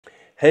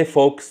Hey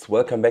folks,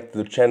 welcome back to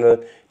the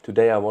channel.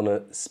 Today I want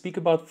to speak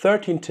about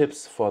 13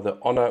 tips for the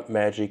Honor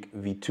Magic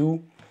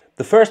V2.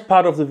 The first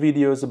part of the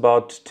video is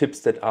about tips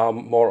that are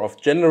more of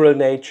general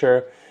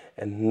nature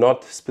and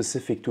not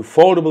specific to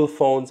foldable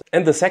phones.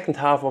 And the second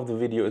half of the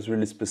video is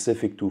really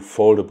specific to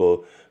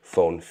foldable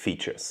phone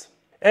features.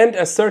 And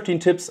as 13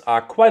 tips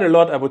are quite a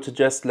lot, I would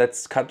suggest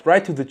let's cut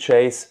right to the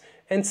chase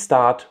and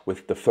start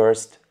with the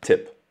first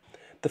tip.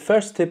 The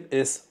first tip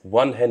is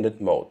one-handed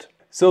mode.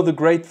 So the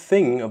great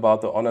thing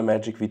about the Honor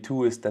Magic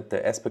V2 is that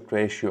the aspect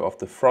ratio of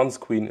the front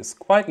screen is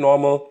quite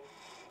normal,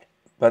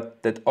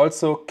 but that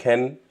also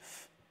can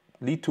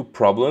lead to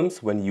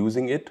problems when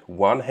using it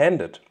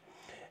one-handed.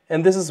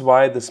 And this is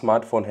why the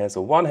smartphone has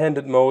a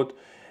one-handed mode,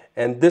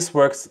 and this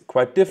works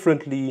quite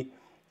differently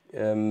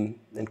in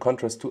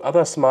contrast to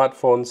other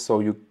smartphones. So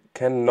you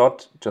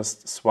cannot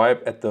just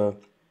swipe at the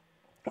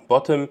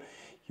bottom,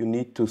 you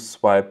need to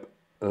swipe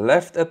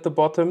left at the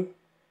bottom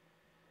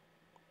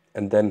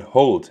and then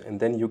hold,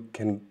 and then you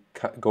can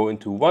go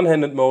into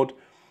one-handed mode,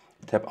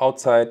 tap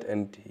outside,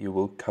 and you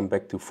will come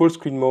back to full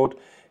screen mode.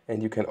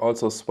 And you can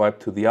also swipe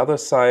to the other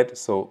side,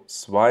 so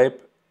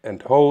swipe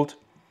and hold,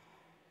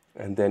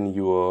 and then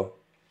you will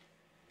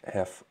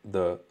have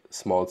the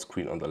small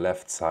screen on the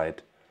left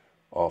side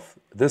of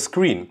the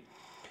screen.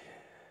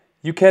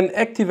 You can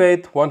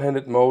activate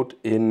one-handed mode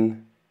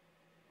in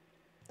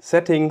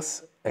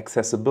settings,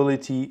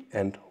 accessibility,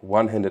 and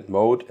one-handed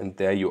mode, and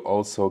there you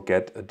also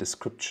get a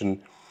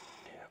description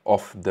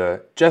of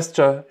the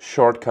gesture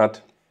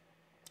shortcut.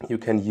 You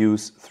can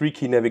use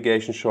 3-key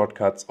navigation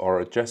shortcuts or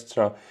a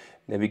gesture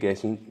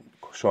navigation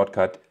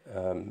shortcut.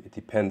 It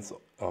depends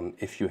on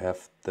if you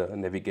have the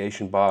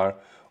navigation bar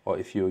or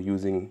if you're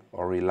using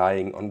or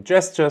relying on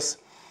gestures.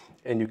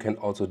 And you can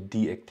also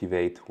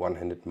deactivate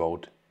one-handed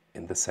mode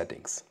in the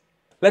settings.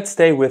 Let's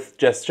stay with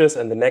gestures,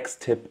 and the next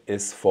tip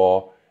is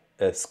for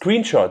a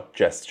screenshot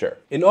gesture.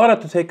 In order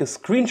to take a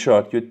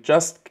screenshot, you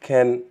just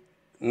can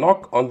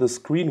knock on the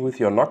screen with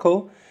your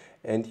knuckle,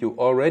 and you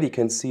already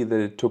can see that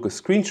it took a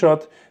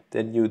screenshot.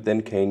 Then you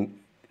can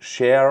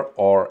share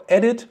or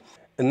edit.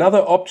 Another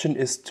option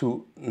is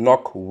to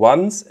knock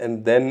once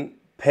and then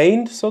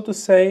paint, so to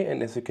say.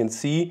 And as you can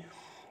see,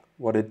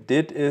 what it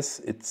did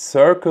is it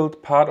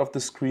circled part of the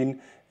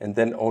screen, and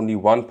then only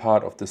one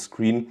part of the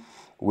screen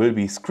will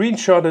be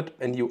screenshotted.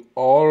 And you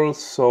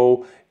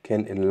also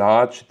can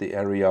enlarge the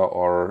area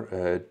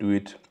or do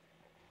it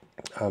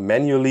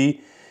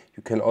manually.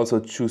 You can also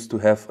choose to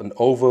have an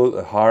oval,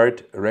 a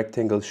heart, a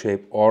rectangle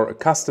shape, or a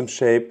custom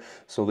shape.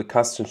 So the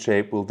custom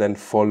shape will then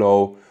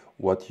follow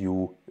what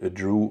you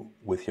drew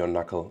with your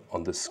knuckle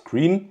on the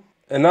screen.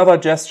 Another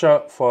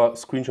gesture for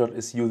screenshot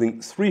is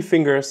using 3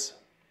 fingers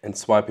and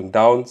swiping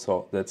down.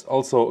 So that's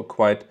also a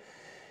quite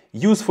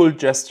useful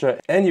gesture.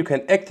 And you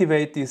can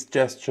activate these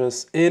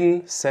gestures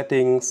in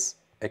settings,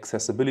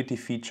 accessibility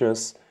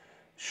features,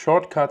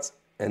 shortcuts,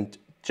 and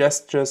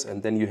gestures,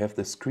 and then you have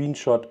the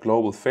screenshot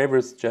global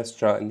favorites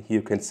gesture, and here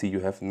you can see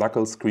you have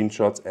knuckle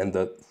screenshots and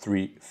the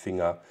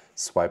 3-finger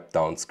swipe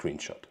down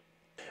screenshot.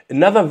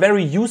 Another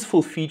very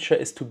useful feature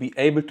is to be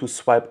able to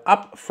swipe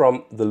up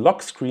from the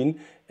lock screen,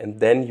 and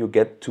then you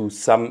get to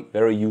some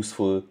very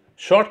useful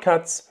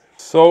shortcuts.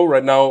 So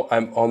right now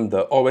I'm on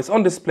the always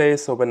on display,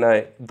 so when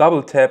I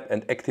double tap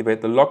and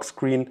activate the lock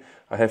screen,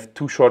 I have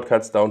 2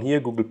 shortcuts down here,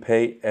 Google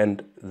Pay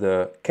and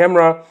the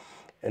camera.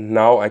 And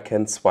now I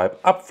can swipe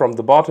up from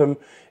the bottom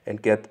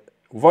and get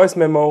voice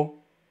memo,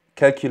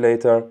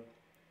 calculator,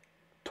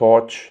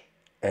 torch,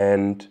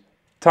 and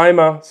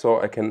timer. So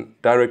I can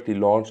directly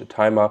launch a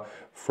timer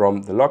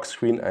from the lock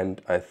screen,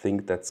 and I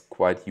think that's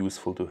quite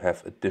useful to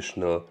have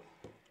additional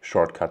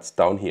shortcuts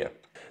down here.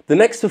 The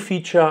next 2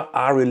 features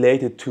are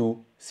related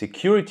to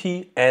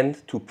security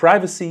and to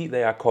privacy.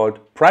 They are called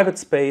private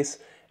space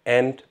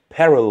and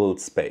parallel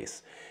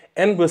space.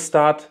 And we'll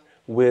start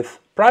with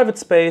private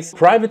space.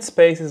 Private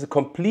space is a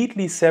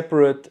completely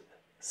separate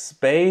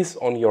space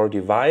on your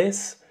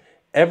device.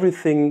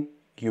 Everything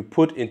you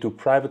put into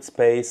private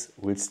space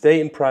will stay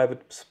in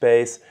private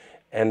space,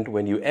 and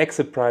when you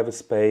exit private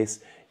space,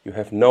 you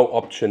have no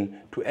option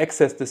to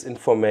access this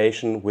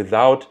information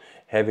without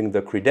having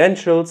the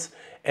credentials.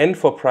 And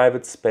for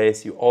private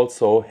space, you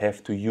also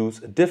have to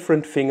use a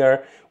different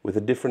finger with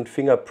a different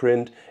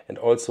fingerprint and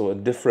also a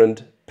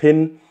different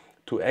PIN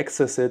to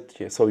access it,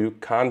 so you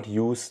can't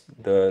use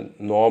the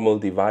normal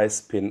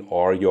device PIN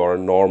or your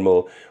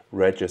normal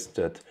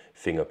registered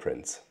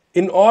fingerprints.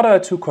 In order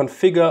to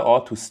configure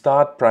or to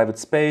start private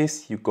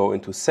space, you go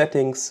into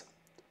settings,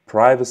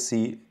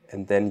 privacy,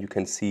 and then you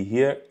can see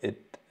here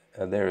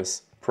there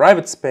is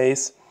private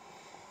space.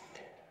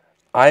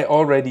 I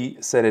already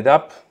set it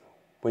up.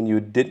 When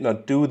you did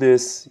not do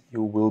this,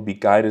 you will be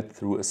guided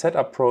through a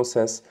setup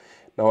process.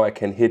 Now I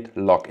can hit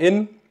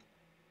login.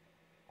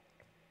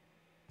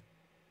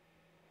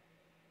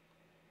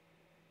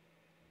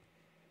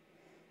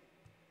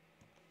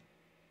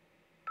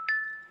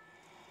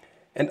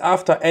 And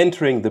after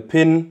entering the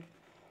PIN,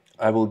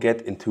 I will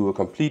get into a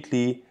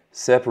completely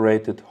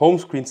separated home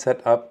screen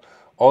setup.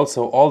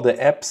 Also, all the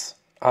apps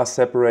are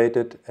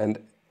separated, and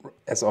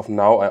As of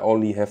now, I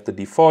only have the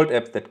default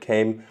app that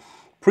came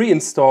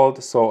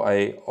pre-installed, so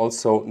I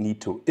also need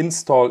to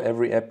install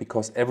every app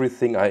because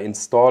everything I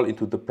install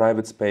into the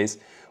private space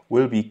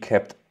will be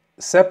kept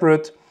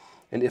separate.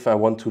 And if I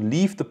want to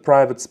leave the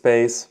private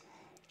space,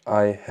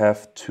 I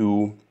have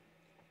to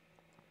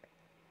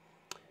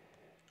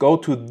go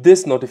to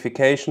this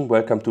notification,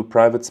 welcome to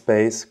private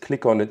space,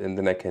 click on it, and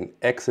then I can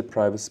exit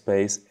private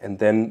space, and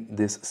then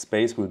this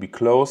space will be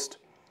closed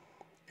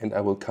and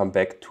I will come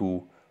back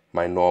to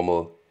my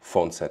normal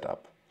phone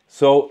setup.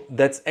 So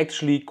that's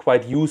actually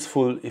quite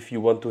useful if you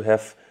want to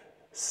have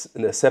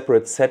a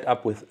separate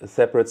setup with a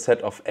separate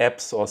set of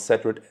apps or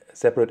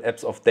separate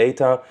apps of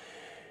data.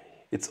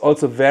 It's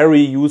also very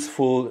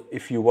useful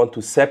if you want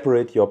to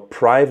separate your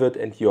private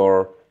and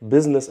your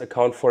business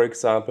account, for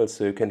example.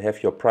 So you can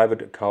have your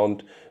private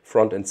account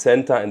front and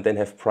center and then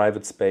have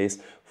private space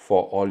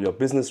for all your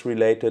business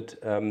related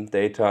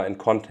data and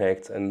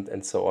contacts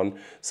and so on.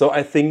 So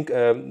I think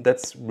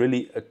that's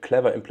really a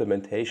clever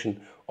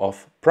implementation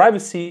of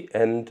privacy,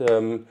 and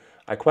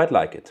I quite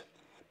like it.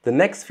 The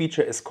next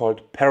feature is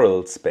called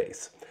parallel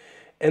space.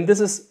 And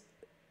this is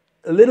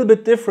a little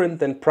bit different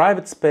than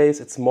private space.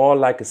 It's more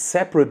like a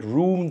separate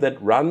room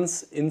that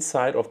runs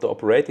inside of the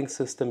operating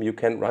system. You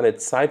can run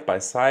it side by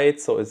side,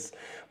 so it's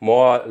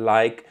more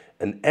like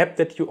an app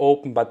that you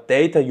open, but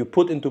data you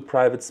put into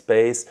private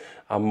space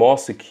are more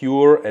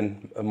secure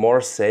and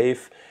more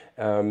safe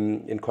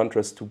in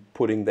contrast to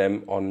putting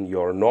them on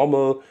your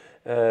normal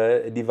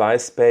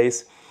device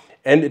space.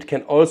 And it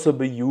can also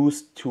be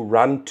used to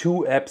run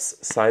two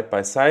apps side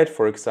by side.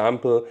 For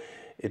example,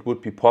 it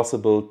would be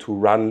possible to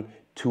run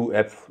two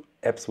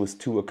apps with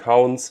two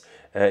accounts.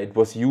 It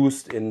was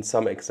used in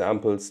some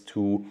examples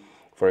to,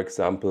 for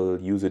example,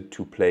 use it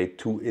to play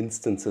two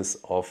instances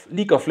of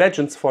League of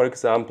Legends, for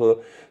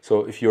example.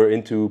 So if you're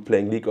into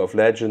playing League of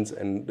Legends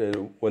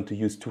and want to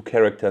use two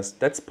characters,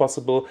 that's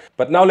possible.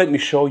 But now let me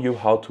show you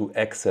how to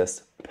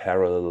access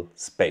parallel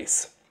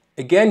space.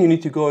 Again, you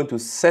need to go into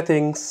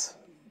settings,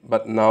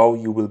 but now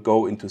you will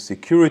go into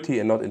security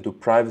and not into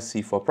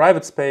privacy for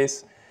private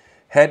space.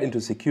 Head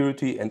into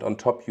security and on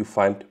top you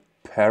find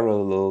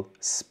parallel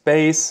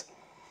space.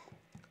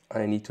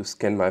 I need to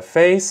scan my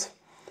face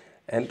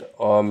and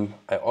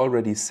I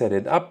already set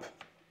it up.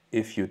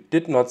 If you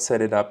did not set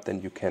it up,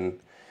 then you can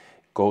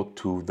go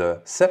to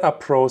the setup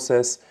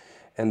process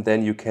and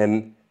then you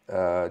can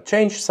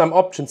change some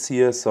options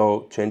here.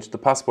 So change the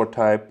password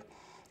type,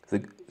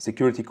 the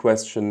security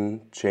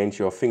question, change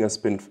your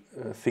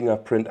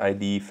fingerprint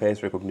ID,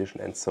 face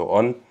recognition and so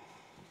on.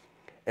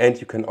 And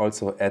you can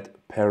also add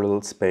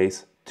parallel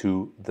space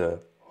to the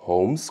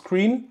home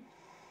screen.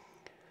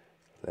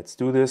 Let's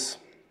do this.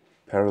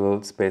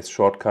 Parallel space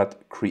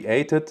shortcut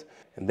created.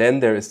 And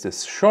then there is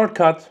this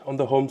shortcut on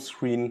the home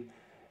screen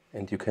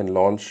and you can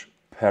launch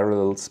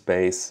parallel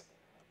space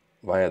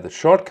via the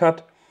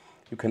shortcut.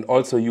 You can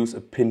also use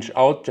a pinch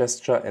out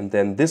gesture and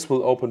then this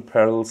will open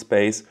parallel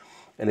space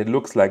and it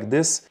looks like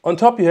this. On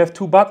top you have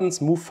two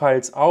buttons, move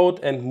files out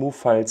and move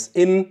files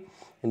in.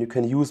 And you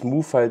can use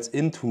move files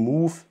in to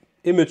move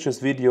images,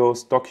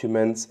 videos,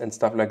 documents and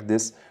stuff like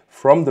this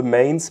from the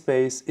main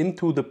space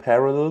into the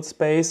parallel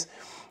space.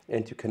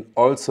 And you can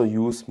also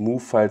use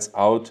move files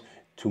out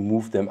to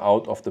move them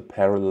out of the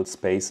parallel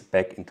space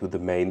back into the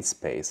main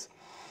space.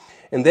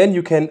 And then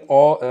you can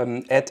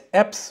add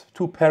apps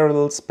to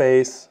parallel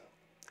space,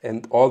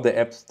 and all the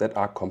apps that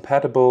are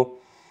compatible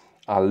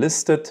are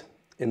listed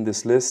in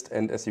this list.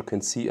 And as you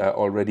can see, I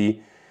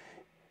already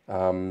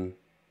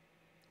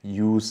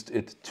used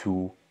it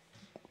to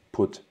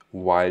put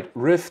Wild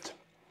Rift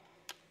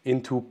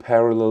into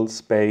parallel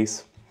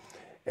space.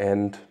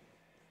 And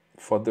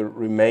for the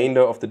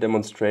remainder of the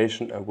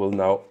demonstration, I will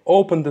now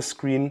open the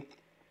screen.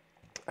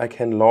 I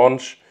can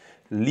launch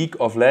League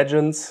of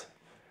Legends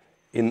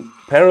in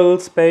parallel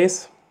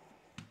space.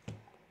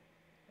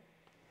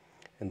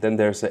 And then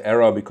there's an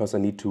error because I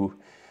need to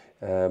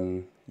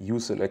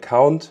use an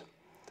account.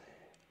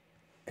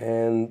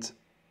 And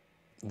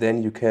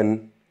then you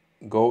can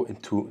go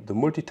into the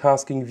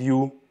multitasking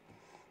view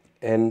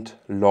and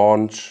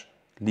launch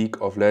League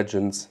of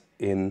Legends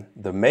in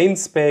the main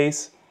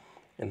space.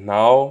 And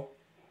now,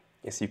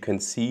 as you can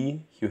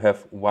see, you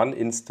have one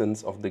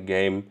instance of the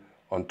game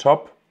on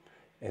top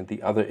and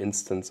the other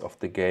instance of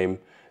the game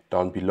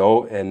down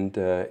below. And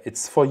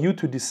it's for you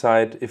to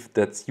decide if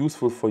that's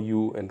useful for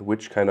you and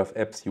which kind of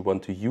apps you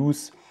want to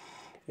use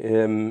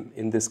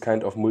in this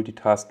kind of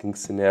multitasking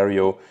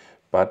scenario.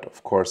 But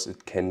of course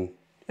it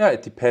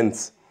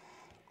depends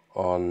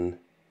on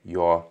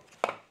your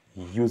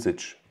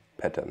usage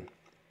pattern.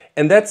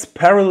 And that's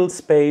parallel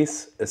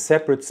space, a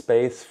separate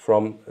space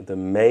from the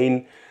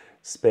main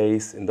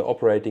space in the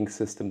operating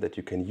system that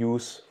you can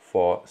use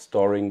for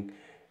storing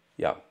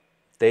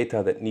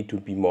data that need to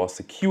be more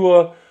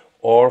secure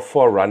or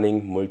for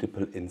running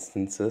multiple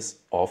instances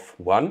of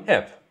one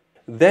app.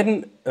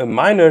 Then a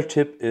minor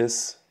tip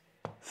is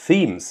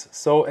themes.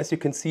 So as you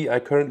can see, I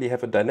currently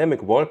have a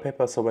dynamic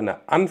wallpaper. So when I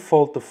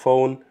unfold the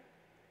phone,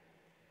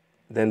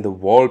 then the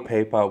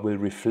wallpaper will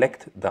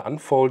reflect the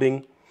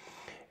unfolding.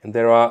 And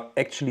there are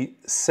actually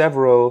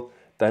several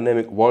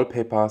dynamic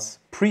wallpapers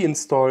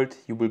pre-installed.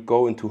 You will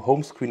go into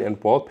home screen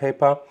and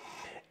wallpaper.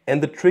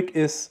 And the trick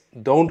is,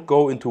 don't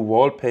go into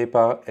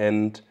wallpaper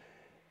and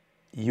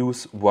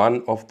use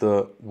one of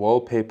the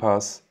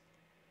wallpapers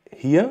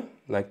here,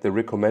 like the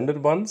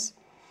recommended ones,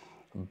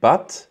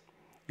 but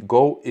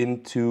go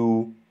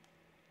into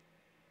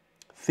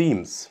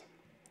themes.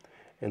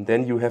 And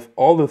then you have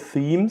all the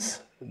themes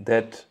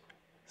that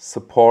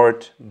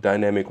support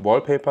dynamic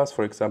wallpapers.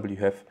 For example, you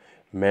have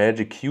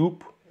Magic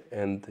Cube,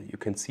 and you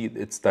can see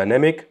it's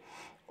dynamic,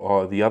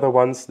 or the other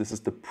ones. This is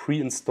the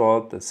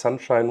pre-installed, the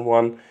Sunshine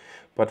one.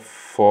 But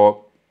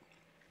for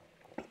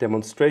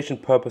demonstration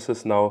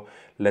purposes now,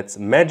 let's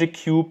Magic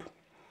Cube,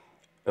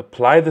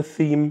 apply the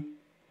theme,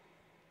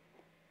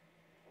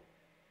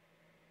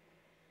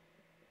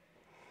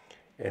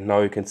 and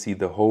now you can see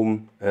the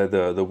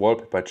the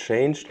wallpaper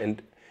changed,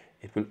 and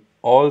it will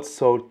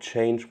also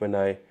change when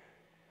I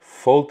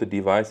fold the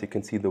device. You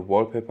can see the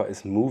wallpaper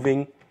is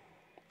moving,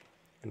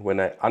 and when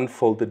I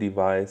unfold the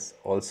device,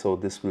 also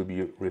this will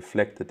be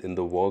reflected in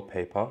the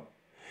wallpaper.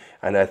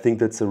 And I think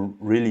that's a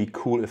really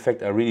cool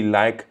effect. I really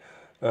like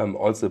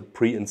also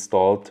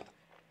pre-installed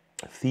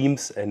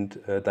themes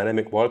and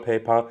dynamic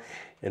wallpaper.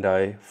 And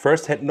I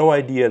first had no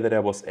idea that I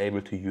was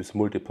able to use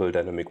multiple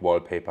dynamic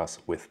wallpapers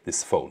with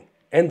this phone.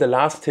 And the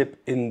last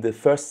tip in the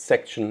first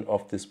section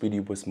of this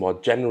video was more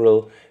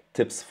general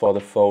tips for the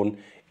phone,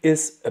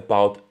 is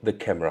about the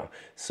camera.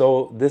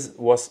 So this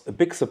was a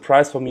big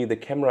surprise for me. The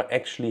camera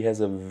actually has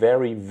a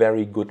very,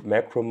 very good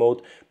macro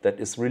mode that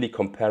is really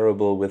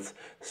comparable with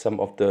some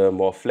of the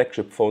more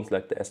flagship phones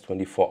like the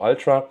S24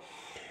 Ultra.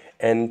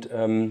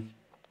 And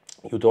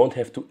you don't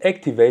have to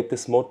activate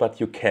this mode,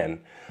 but you can.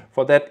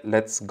 For that,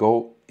 let's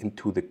go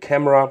into the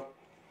camera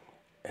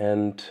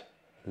and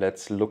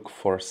let's look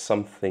for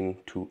something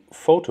to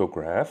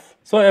photograph.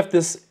 So I have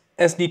this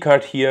SD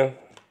card here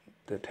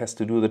that has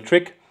to do the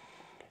trick.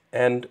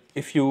 And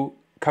if you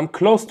come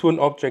close to an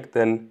object,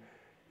 then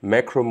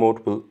macro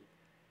mode will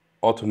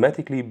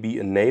automatically be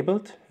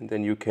enabled. And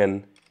then you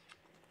can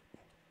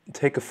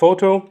take a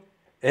photo.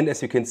 And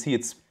as you can see,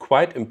 it's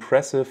quite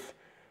impressive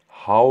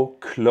how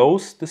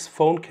close this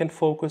phone can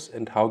focus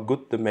and how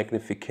good the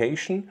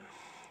magnification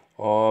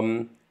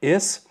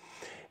is.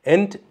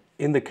 And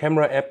in the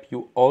camera app,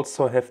 you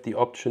also have the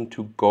option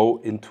to go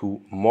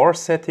into more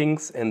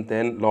settings and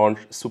then launch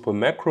super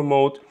macro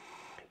mode.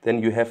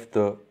 Then you have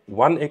the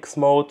 1x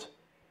mode,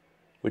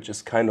 which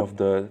is kind of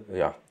the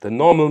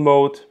normal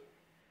mode,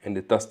 and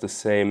it does the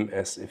same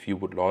as if you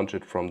would launch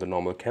it from the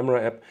normal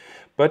camera app.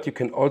 But you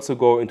can also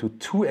go into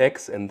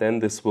 2x, and then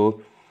this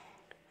will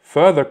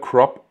further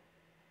crop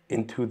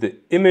into the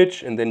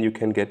image, and then you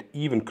can get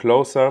even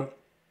closer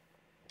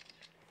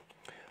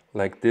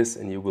like this,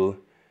 and you will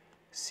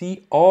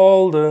see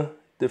all the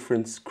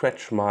different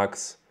scratch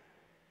marks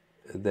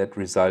that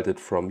resulted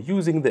from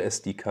using the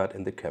SD card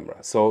in the camera.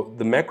 So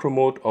the macro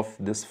mode of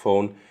this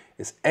phone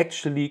is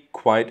actually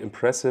quite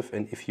impressive,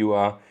 and if you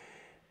are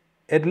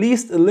at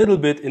least a little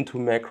bit into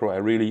macro, I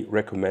really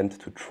recommend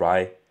to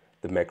try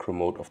the macro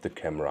mode of the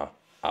camera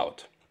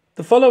out.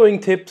 The following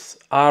tips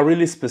are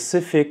really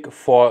specific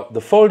for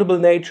the foldable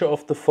nature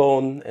of the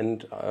phone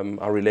and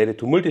are related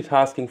to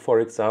multitasking, for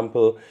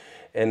example.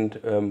 And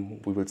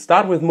we will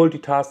start with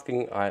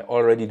multitasking. I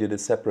already did a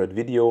separate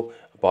video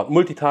about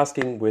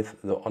multitasking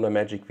with the Honor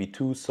Magic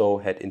V2, so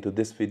head into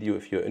this video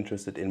if you're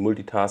interested in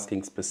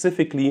multitasking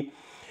specifically.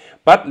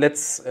 But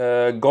let's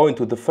go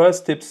into the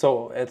first tip.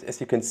 So as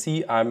you can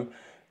see, I'm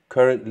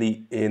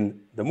currently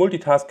in the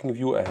multitasking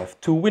view. I have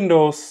two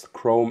windows,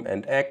 Chrome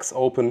and X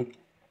open.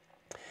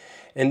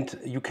 And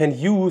you can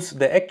use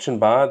the action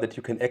bar that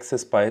you can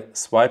access by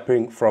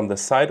swiping from the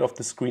side of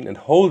the screen and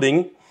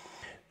holding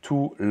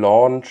to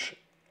launch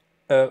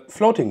a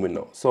floating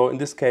window. So in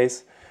this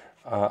case,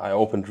 I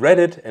opened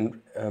Reddit,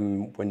 and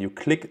when you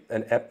click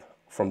an app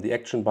from the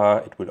action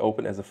bar, it will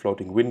open as a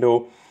floating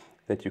window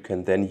that you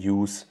can then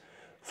use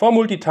for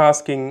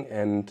multitasking,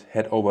 and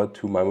head over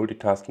to my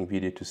multitasking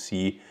video to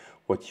see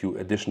what you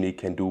additionally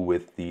can do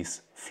with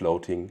these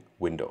floating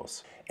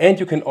windows. And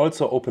you can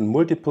also open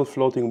multiple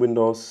floating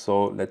windows.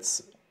 So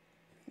let's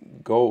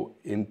go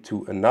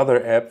into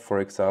another app,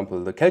 for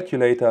example, the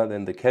calculator.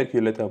 Then the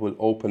calculator will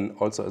open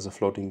also as a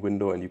floating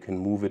window, and you can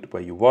move it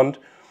where you want.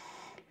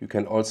 You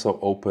can also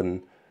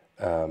open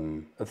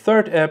a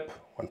third app,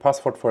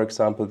 1Password, for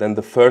example. Then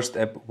the first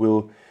app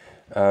will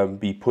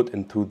be put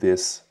into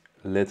this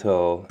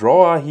little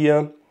drawer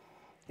here,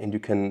 and you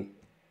can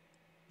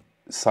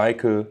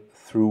cycle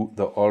through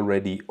the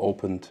already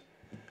opened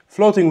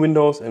floating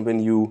windows. And when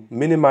you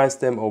minimize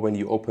them or when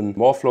you open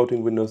more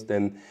floating windows,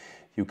 then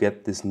you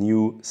get this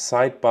new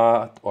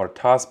sidebar or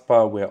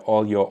taskbar where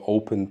all your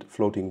opened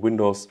floating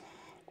windows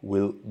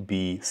will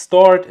be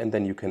stored, and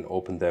then you can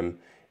open them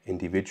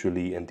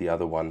individually, and the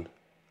other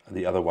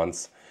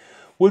ones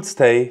will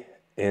stay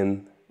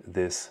in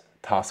this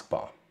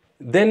taskbar.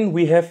 Then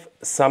we have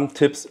some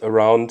tips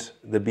around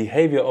the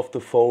behavior of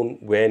the phone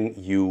when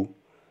you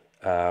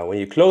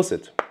close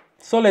it.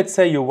 So let's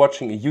say you're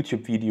watching a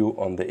YouTube video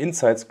on the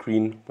inside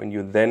screen. When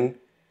you then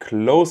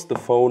close the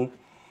phone,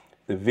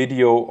 the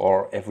video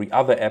or every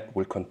other app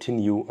will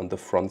continue on the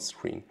front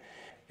screen.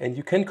 And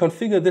you can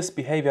configure this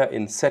behavior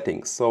in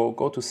settings. So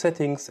go to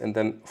settings and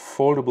then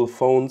foldable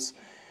phones,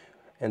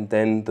 and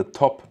then the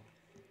top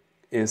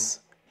is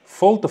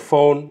fold the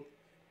phone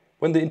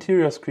when the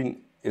interior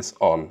screen is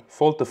on.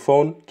 Fold the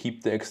phone,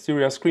 keep the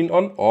exterior screen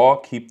on,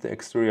 or keep the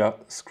exterior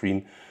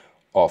screen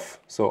off.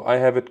 So I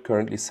have it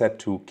currently set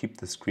to keep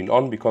the screen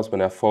on because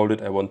when I fold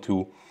it I want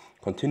to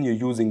continue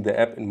using the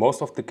app in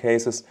most of the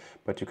cases,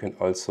 but you can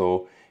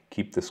also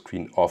keep the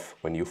screen off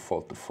when you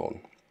fold the phone.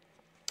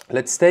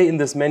 Let's stay in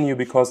this menu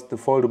because the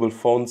foldable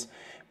phones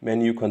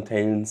menu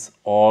contains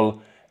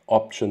all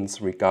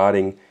options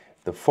regarding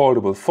the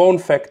foldable phone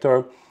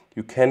factor.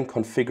 You can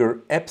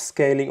configure app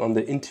scaling on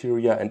the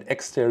interior and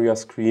exterior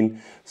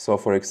screen. So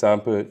for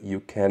example,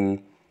 you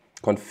can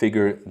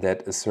configure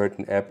that a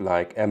certain app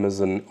like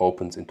Amazon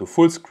opens into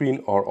full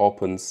screen or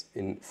opens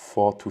in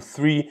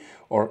 4:3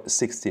 or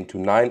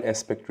 16:9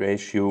 aspect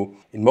ratio.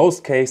 In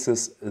most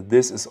cases,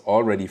 this is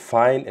already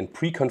fine and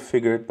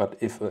pre-configured, but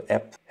if an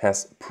app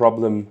has a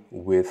problem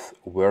with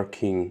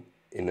working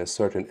in a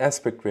certain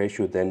aspect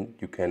ratio, then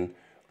you can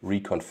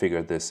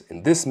reconfigure this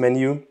in this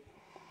menu.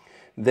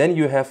 Then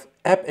you have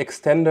App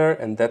Extender,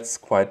 and that's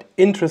quite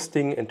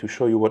interesting. And to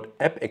show you what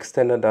App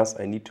Extender does,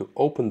 I need to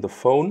open the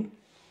phone.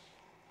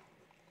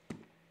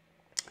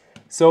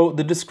 So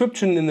the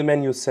description in the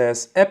menu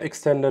says App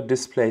Extender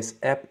displays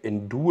app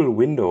in dual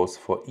windows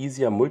for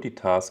easier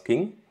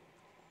multitasking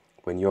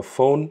when your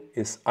phone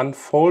is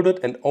unfolded,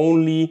 and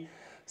only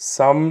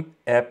some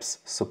apps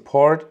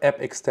support App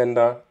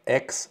Extender.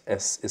 X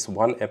is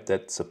one app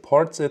that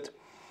supports it.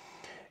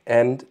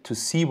 And to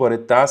see what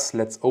it does,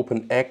 let's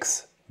open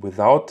X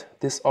without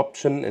this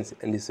option.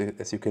 And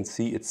as you can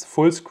see, it's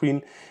full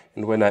screen.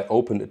 And when I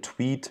open a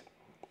tweet,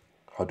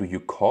 how do you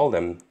call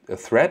them? A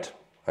thread?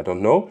 I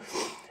don't know.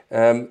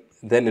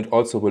 Then it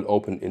also will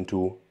open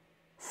into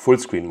full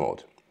screen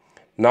mode.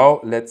 Now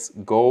let's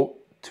go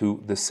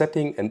to the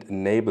setting and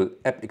enable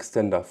App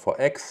Extender for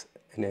X.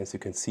 And as you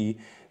can see,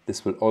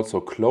 this will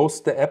also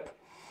close the app.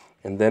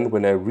 And then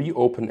when I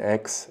reopen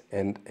X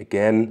and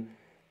again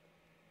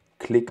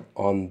click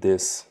on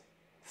this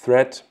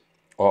thread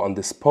or on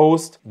this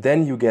post,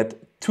 then you get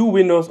two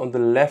windows. On the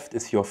left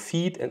is your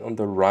feed and on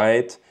the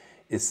right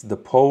is the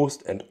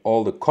post and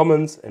all the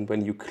comments. And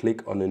when you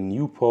click on a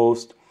new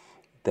post,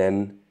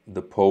 then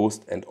the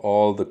post and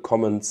all the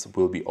comments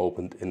will be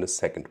opened in the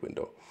second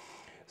window.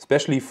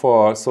 Especially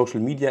for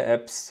social media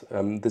apps,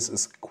 this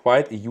is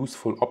quite a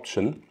useful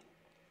option,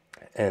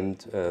 and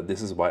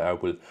this is why I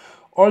will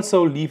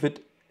also leave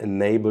it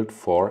enabled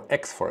for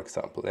X, for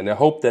example. And I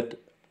hope that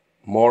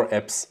more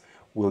apps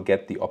will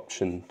get the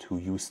option to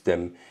use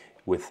them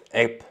with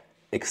App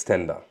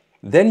Extender.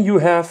 Then you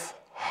have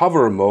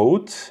hover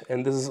mode,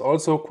 and this is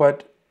also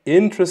quite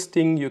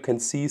interesting. You can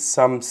see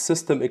some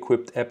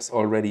system-equipped apps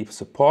already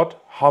support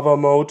hover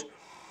mode,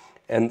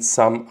 and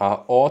some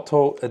are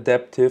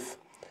auto-adaptive,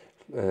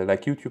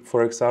 like YouTube,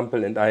 for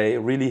example. And I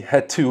really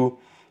had to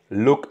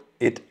look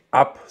it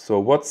up. So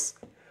what's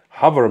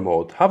hover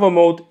mode? Hover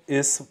mode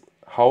is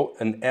how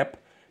an app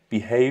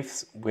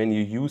behaves when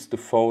you use the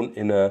phone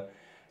in a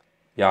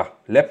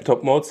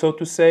laptop mode, so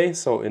to say.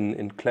 So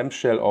in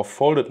clamshell or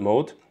folded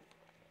mode.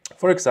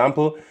 For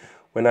example,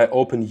 when I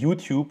open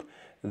YouTube,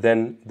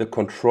 then the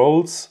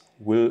controls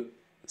will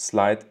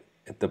slide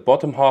at the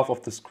bottom half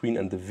of the screen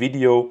and the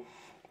video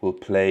will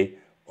play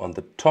on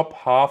the top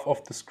half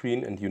of the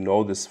screen. And you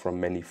know this from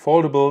many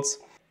foldables.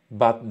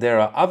 But there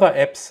are other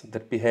apps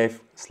that behave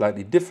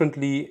slightly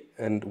differently.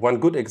 And one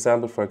good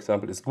example, for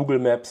example, is Google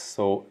Maps.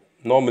 So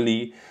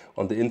normally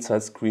on the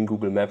inside screen,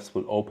 Google Maps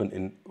will open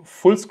in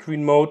full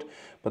screen mode.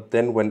 But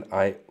then when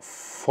I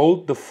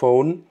fold the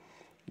phone,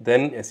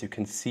 then as you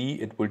can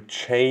see, it will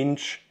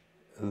change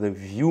the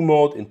view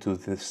mode into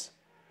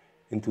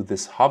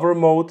this hover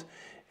mode,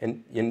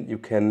 and you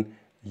can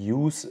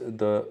use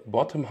the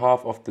bottom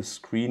half of the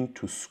screen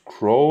to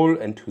scroll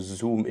and to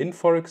zoom in,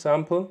 for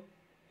example.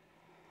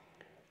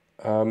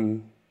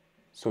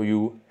 So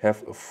you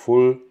have a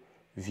full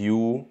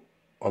view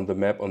on the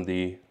map on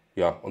the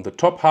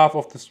top half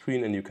of the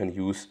screen, and you can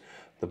use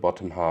the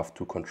bottom half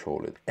to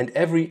control it. And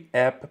every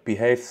app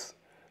behaves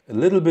a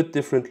little bit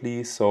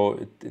differently, so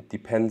it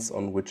depends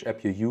on which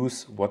app you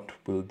use, what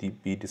will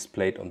be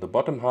displayed on the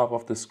bottom half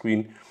of the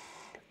screen.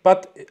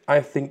 But I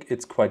think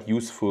it's quite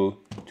useful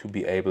to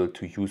be able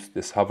to use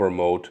this hover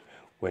mode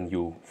when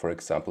you, for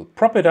example,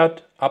 prop it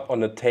up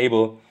on a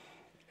table,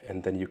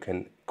 and then you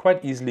can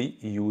quite easily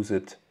use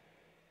it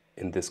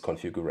in this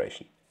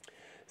configuration.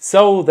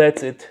 So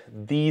that's it.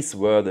 These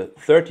were the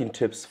 13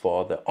 tips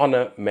for the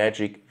Honor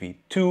Magic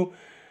V2.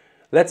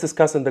 Let's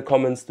discuss in the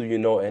comments, do you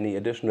know any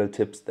additional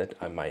tips that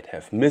I might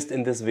have missed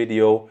in this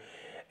video?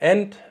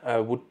 And I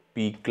would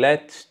be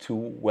glad to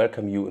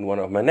welcome you in one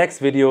of my next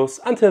videos.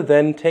 Until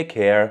then, take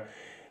care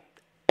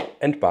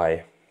and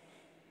bye.